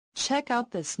Check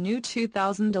out this new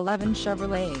 2011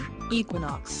 Chevrolet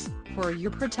Equinox. For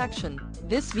your protection,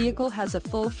 this vehicle has a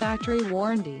full factory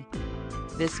warranty.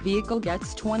 This vehicle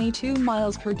gets 22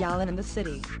 miles per gallon in the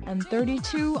city, and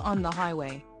 32 on the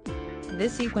highway.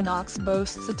 This Equinox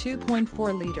boasts a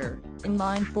 2.4-liter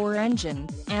inline-4 engine,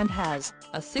 and has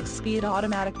a 6-speed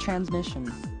automatic transmission.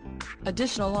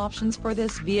 Additional options for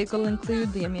this vehicle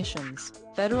include the emissions,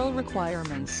 federal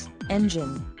requirements,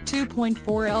 engine, 2.4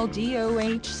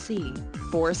 LDOHC,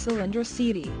 4-cylinder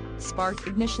CD, spark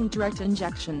ignition direct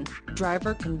injection,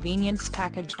 driver convenience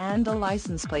package and a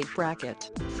license plate bracket,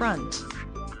 front.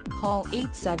 Call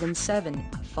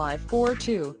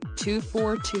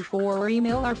 877-542-2424 or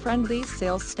email our friendly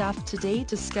sales staff today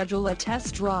to schedule a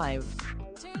test drive.